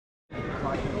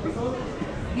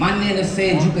My nana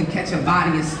said you can catch a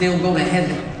body and still go to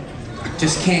heaven.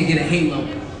 Just can't get a halo.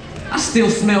 I still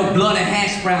smell blood and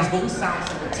hash browns, both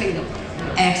sides of potato.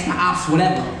 Ask the ops,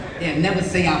 whatever. They'll never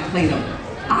say I played them.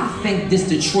 I think this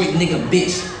Detroit nigga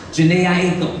bitch, Janae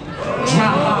Aiko.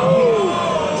 Drive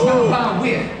by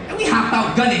where? And we hop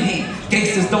out gun in hand.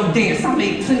 Gangsters don't dance, I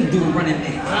made plenty do a running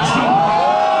man.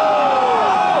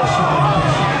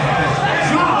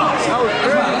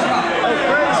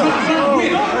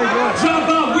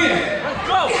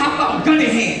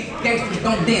 Gangsters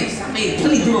don't dance, I made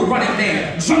plenty do a running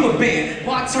man. Drummer band,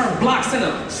 why turn blocks in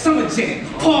a summer jam.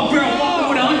 Paul Bear walking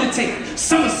with an Undertaker,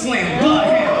 Summer Slam,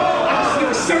 Bloodhound. I just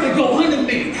get a shirt and go 100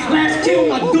 men. Last kill,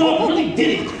 my dog really did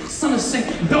it. Son of Sink,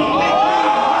 dog man.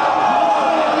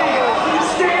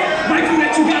 Rifle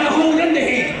that you gotta hold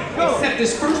underhand. Except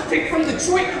this first pick from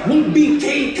Detroit won't be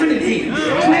Cade Cunningham.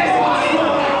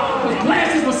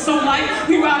 Glasses were so light,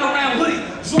 we ride around hoodie.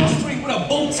 Draw street with a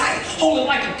bow tie, holding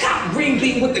like a cop, green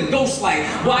bean with the ghost light.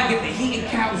 Well, I get the heat and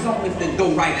cows on if they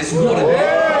go right. It's water night.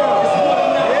 It's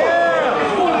water night.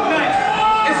 It's water night.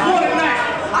 It's water night.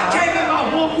 I came in my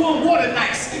walk-on water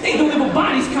nights. They deliver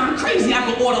bodies kind of crazy, I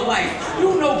could order life.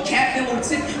 You know, Captain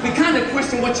Lieutenant, we kind of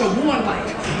question what you're born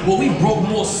like. Well, we broke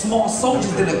more small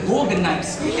soldiers than the Gorgon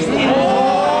Knights. It's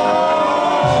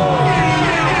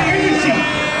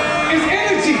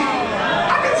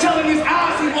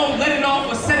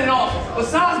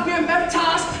besides being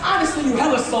baptized, honestly, you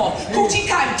hella soft. Gucci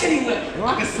cotton kitty lip.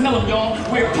 I can smell him, y'all.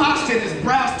 Weird posture and his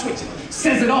brows twitching.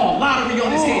 Says it all. Lottery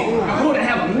on his head. I ought to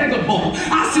have a mega bowl.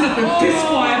 I sit up and fist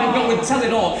squad and go and tell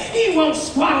it all. He won't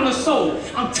squat on the soul.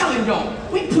 I'm telling y'all,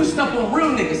 we pushed up on real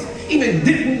niggas. Even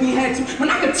did when we had to. When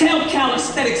I could tell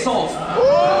calisthenics off.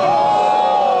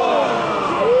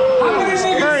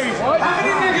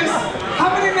 How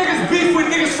many niggas beef with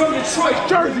niggas from Detroit?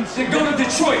 Jersey. Then go to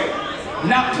Detroit.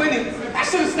 Not plenty. I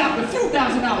should have stopped a few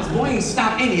 $1,000. Boy, I ain't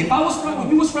stopped any. If I was from where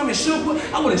you was from in Sugarwood,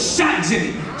 I would have shot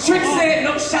Jimmy. Trick said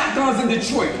no shotguns in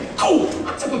Detroit. Cool.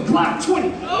 I took a Glock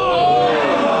 20.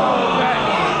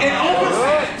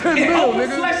 And open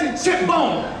flesh and chip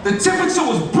bone. The temperature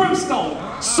was brimstone.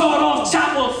 Sawed off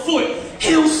chopper a foot.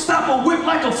 He'll stop a whip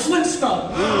like a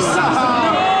Flintstone.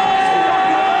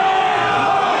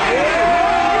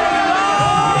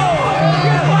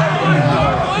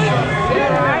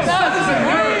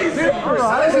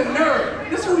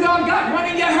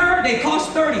 They cost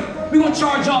 30. We gonna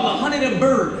charge y'all 100 a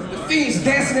bird. The fiends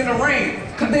dancing in the rain,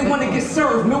 cause they wanna get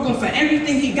served. Milk him for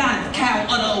everything he got. Cow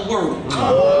utter a word. I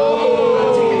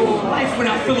take it over life when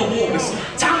I feel a warmest.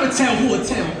 Time to tell who a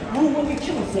tell. Who will be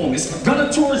killing for us? Gunner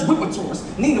tours, whipper tours.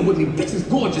 Nina with me, bitches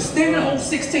gorgeous. Standing home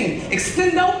 16.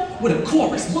 Extendo with a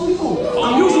chorus. Bully boo.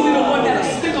 I'm usually the one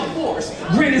that'll stick up for us.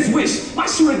 Grant his wish. My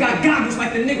shooter got goggles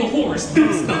like the nigga Horace.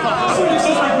 Dumb stuff. So this is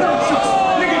like nunchucks.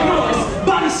 Nigga Norris.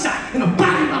 Body shot and a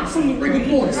body knock from the rigor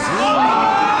mortis. Keep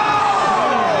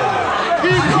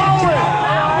going!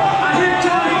 I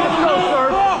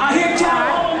hear Cal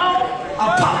all alone. I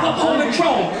pop up holding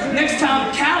chrome. Next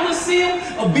time Cal is sealed,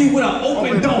 I'll be with an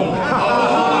open dome. I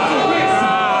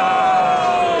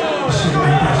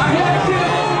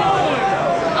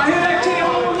hear that kid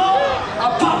home alone.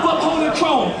 I pop up holding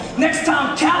chrome. Next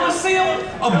time Cal is sealed,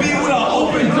 I'll be with an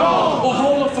open dome or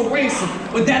hold up for ransom.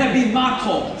 But that'll be my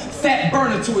call. Fat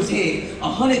burner to his head,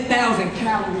 100,000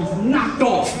 calories knocked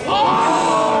off.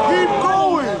 Keep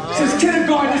going! Since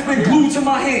kindergarten, it's been glued to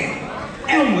my hand.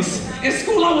 Elmer's. In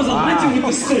school, I was a legend with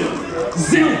the sword.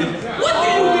 Zelda. What do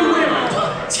you